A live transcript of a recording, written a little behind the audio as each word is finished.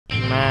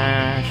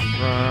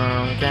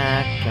Mushroom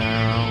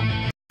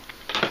Gecko.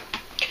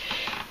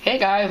 Hey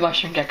guys,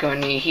 Mushroom Gecko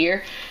and me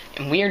here,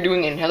 and we are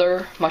doing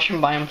another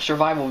Mushroom Biome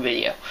survival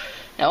video.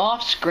 Now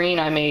off screen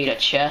I made a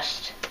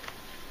chest.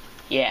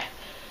 Yeah.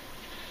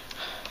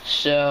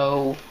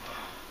 So,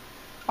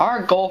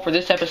 our goal for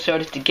this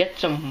episode is to get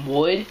some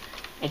wood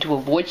and to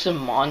avoid some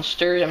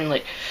monsters.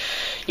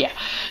 Yeah.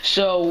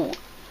 So,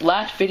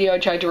 last video I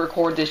tried to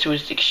record this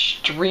was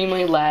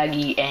extremely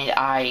laggy, and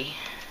I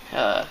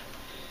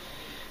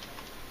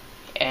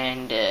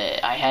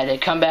had to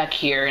come back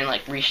here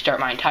and restart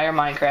my entire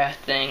Minecraft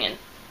thing, and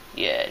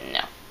yeah,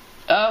 no.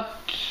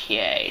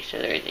 Okay, so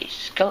there's a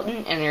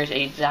skeleton and there's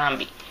a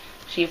zombie.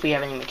 See if we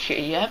have any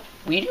material. Yep,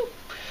 we do.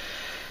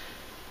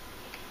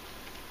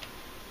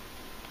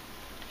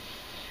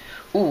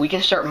 Ooh, we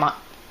can start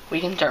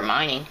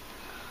mining.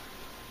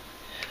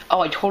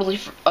 Oh,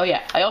 oh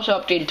yeah, I also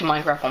updated to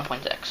Minecraft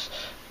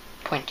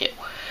 1.6.2.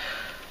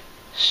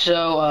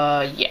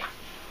 So, yeah.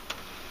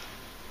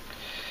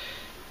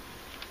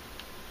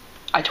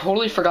 I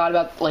totally forgot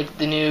about,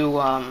 the new,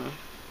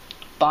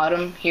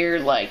 bottom here,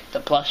 the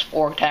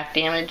 +4 attack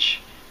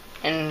damage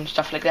and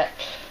stuff like that.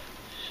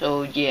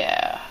 So,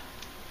 yeah.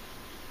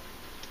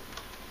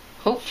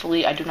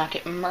 Hopefully, I do not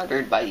get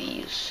murdered by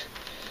these.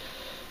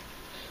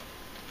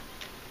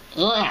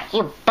 Yeah,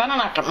 you better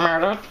not get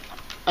murdered.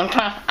 In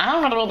fact,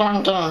 I'm gonna be the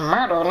one getting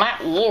murdered,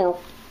 not you.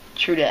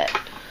 True that.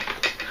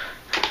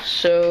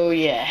 So,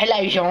 yeah.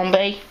 Hello,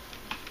 Zombeh.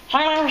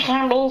 Hello,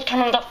 Zombie.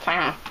 Coming up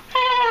fast.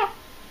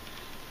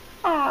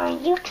 Oh,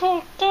 you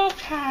can't get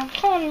her,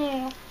 can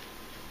you?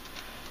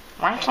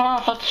 Why can't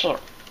I hit you?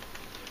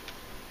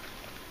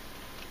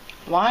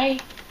 Why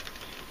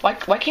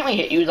can't we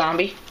hit you,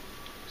 zombie?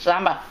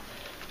 Zombeh.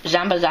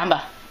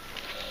 Zombeh.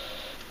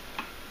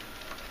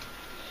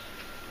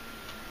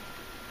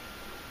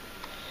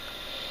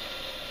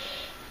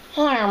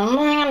 Oh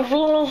man,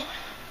 really?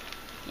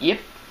 Yep.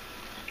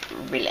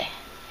 Really.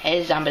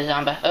 Hey,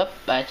 Zombeh. Oh,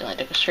 I accidentally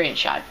took a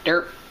screenshot.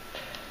 Derp.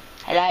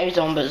 Hello,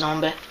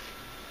 Zombeh.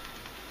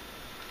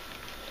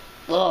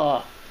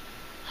 Ugh.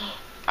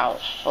 I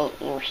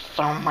hate you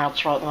so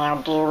much right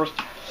now, dude.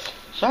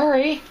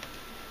 Sorry.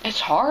 It's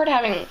hard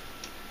having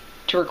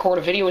to record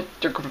a video with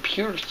your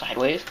computer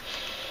sideways.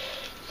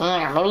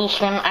 Yeah, maybe you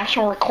should get an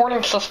actual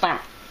recording system.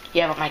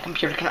 Yeah, but my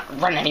computer cannot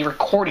run any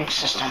recording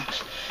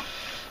systems.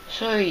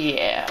 So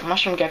yeah,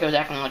 Mushroom Gecko is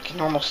acting like his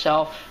normal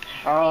self.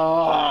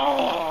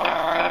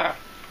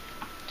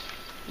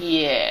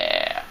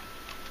 Yeah.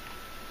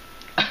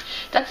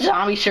 That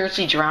zombie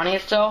seriously drowning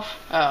itself?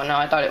 Oh no,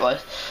 I thought it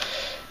was.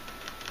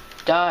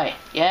 Die.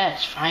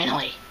 Yes,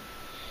 finally.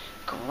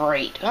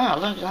 Great. Oh,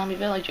 look, zombie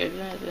villager.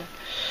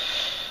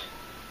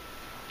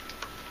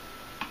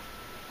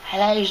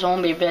 Hello,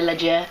 zombie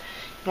villager.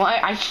 Well,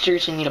 I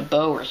seriously need a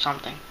bow or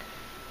something.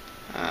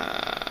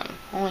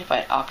 Only if I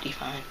had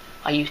Optifine.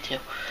 I used to.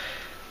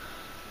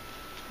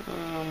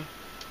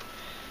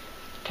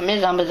 Come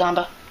here,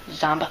 Zombeh.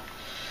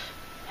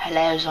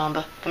 Hello,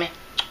 Zombeh. Come here.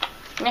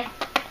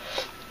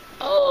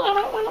 Oh, I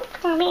don't want to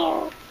come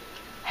here.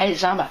 Hey,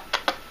 Zombeh.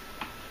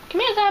 Come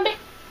here, zombie.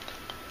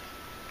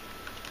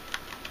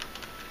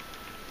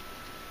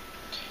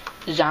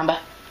 Zombeh.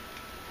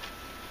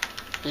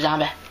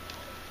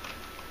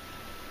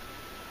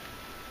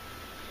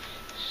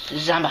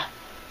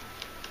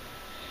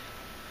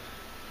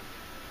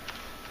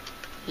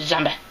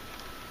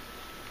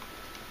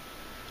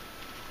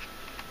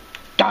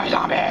 Die,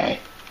 zombie!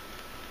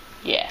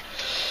 Yeah.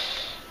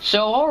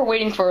 So while we're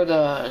waiting for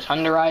the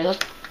sun to rise,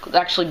 let's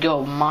actually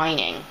go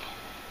mining.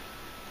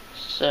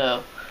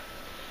 So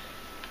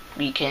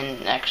we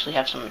can actually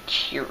have some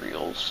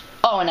materials.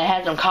 Oh, and I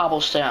had some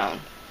cobblestone.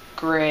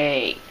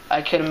 Great.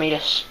 I could have made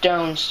a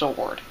stone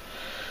sword.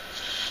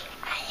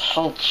 I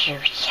hate you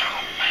so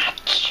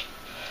much.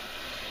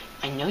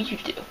 I know you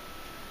do.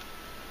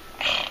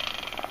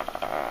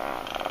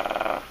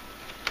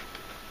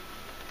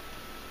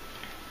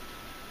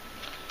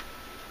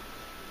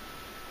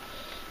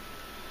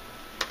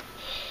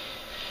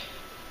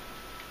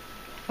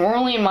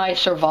 Normally in my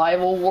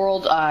survival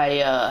world,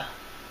 I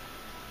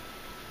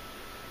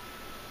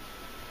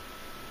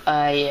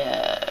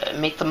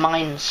make the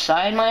mine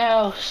inside my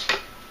house.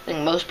 I think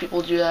most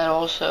people do that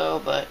also,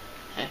 but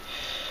hey,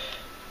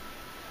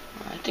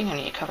 I think I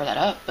need to cover that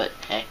up, but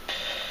hey,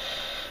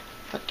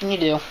 what can you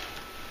do?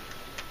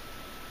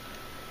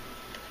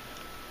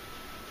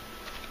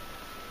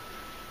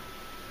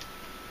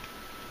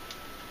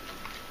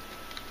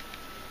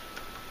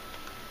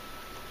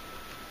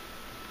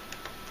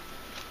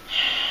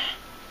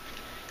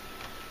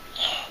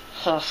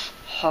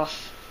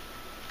 Huff.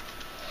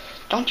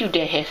 Don't you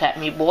dare hiss at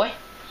me, boy.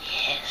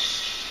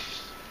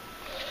 Yes.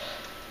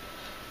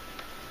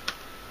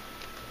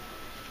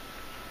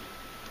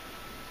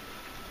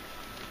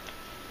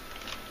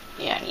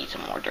 Yeah, I need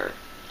some more dirt.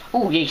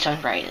 Ooh, yay,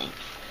 sun's rising.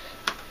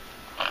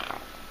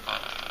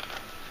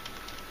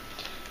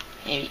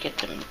 Maybe get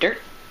some dirt,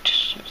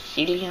 some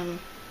psyllium.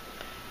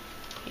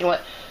 You know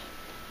what?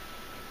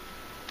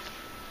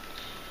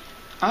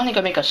 I'm gonna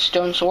go make a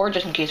stone sword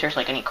just in case there's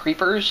like any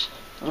creepers.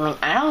 You mean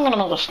I'm gonna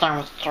make a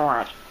stone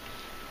sword?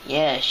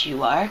 Yes,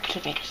 you are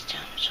gonna make a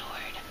stone sword.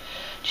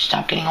 Just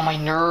stop getting on my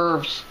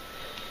nerves.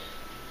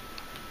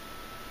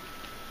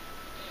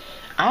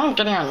 I'm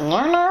getting on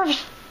your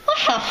nerves?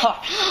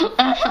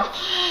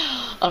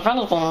 If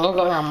anything, you're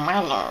getting on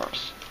my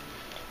nerves.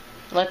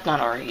 Let's not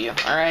argue,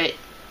 alright?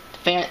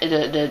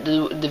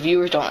 The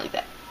viewers don't like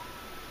that.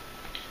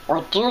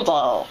 Or do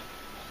they?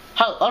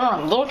 Hey,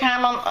 everyone, do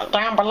comment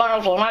down below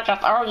if you like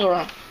us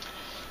arguing.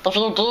 If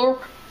you do,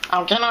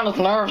 I'll get on his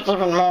nerves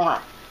even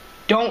more.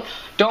 Don't,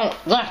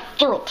 let's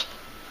do it.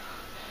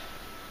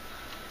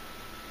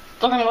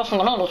 They're gonna listen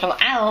to me because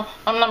I'm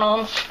the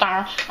main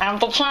star of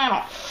the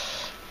channel.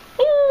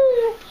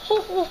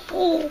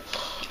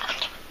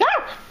 No!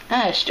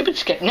 Ah, stupid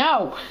skip,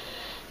 no!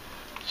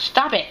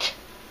 Stop it!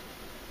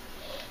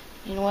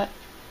 You know what?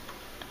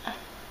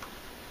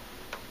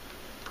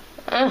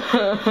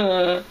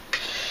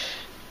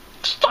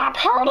 Stop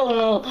hurting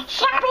me!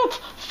 Stop it!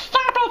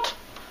 Stop it!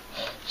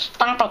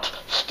 Stop it!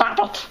 Stop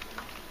it!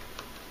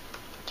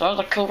 There's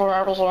a creeper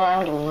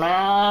around you,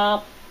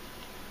 man.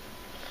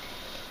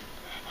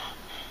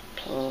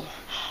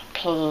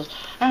 Please.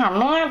 Oh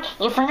man,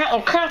 you forgot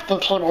your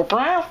crafting table,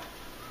 bro.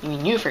 You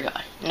mean you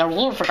forgot? No,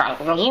 you forgot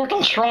because you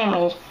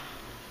control me.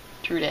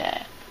 True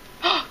that.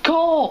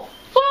 Cool!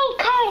 Well,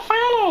 cool,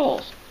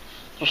 finals!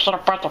 You should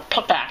have brought the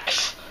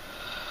pickaxe.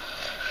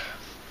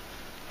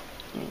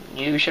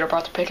 You should have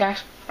brought the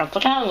pickaxe? That's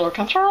okay, you're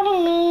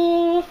controlling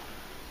me.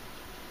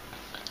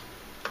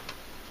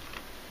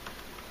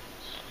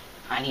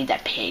 I need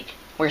that pig.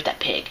 Where's that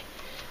pig?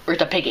 Where's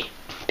the piggy?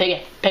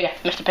 Piggy,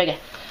 Mr. Piggy.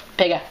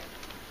 Piggy.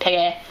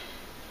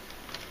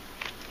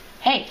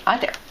 Hey,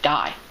 out there,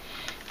 die.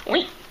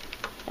 Wait.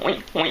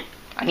 I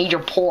need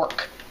your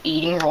pork.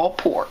 Eating raw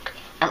pork.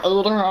 I'm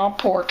eating raw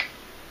pork.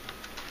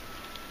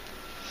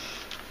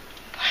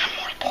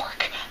 More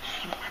pork.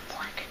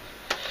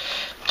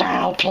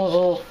 Down,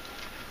 piggy.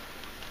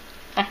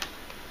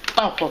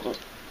 Down, piggy.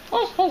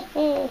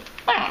 Oh,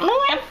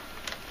 man.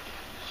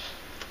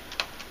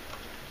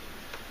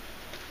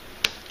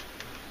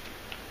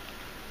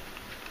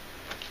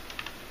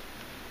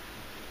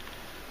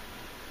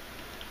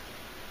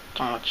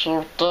 Don't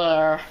you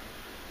dare.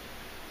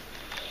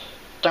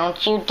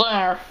 Don't you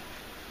dare.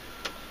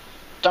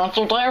 Don't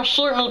you dare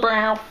shoot me,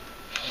 bro.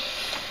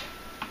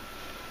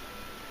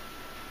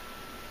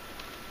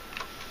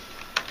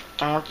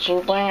 Don't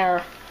you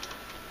dare.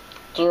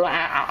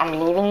 I'm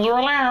leaving you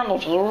alone.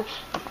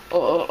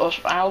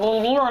 If I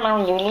leave you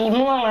alone, you leave me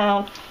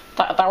alone.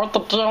 That was the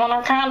deal in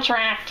our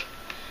contract.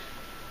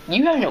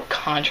 You have no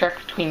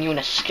contract between you and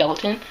a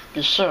skeleton?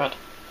 You should.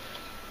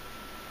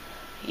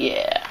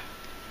 Yeah.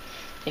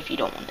 If you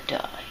don't want to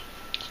die.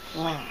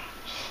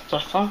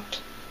 Just think.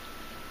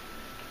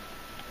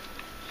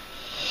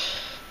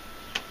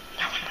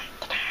 No one wants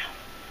to die.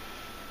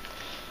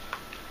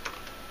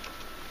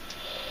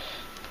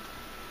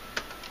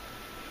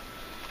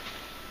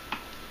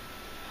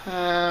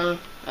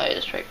 I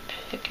just write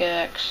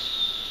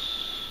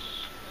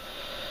pickaxe.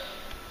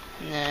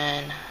 And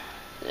then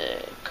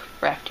the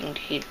crafting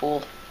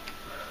table.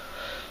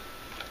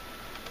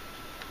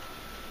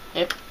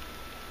 Yep.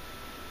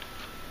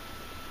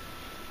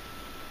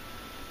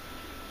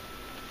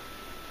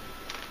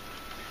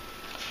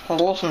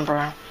 Listen,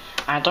 bro,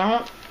 I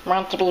don't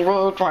want to be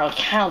rude or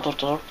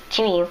accountable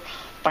to you,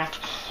 but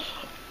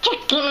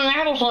just get me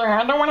out of here.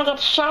 I don't want to get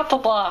shot to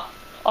death.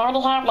 I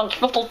already have like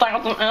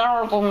 50,000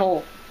 arrows in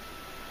me.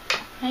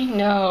 I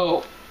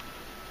know.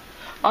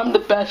 I'm the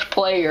best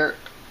player.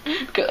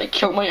 Because I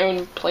killed my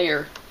own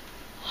player.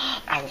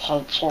 I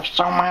hate you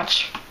so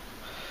much.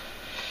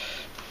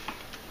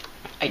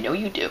 I know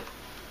you do.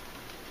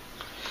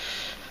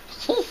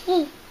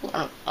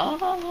 I'm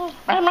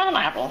not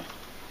laughing.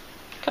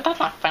 Cause that's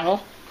not funny.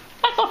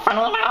 That's not funny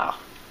at all.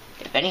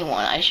 If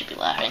anyone, I should be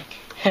laughing.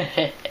 I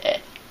hate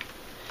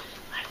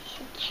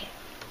you.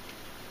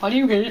 Why do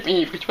you hate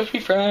me? We're supposed to be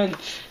friends.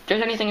 If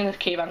there's anything in this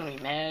cave, I'm gonna be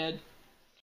mad.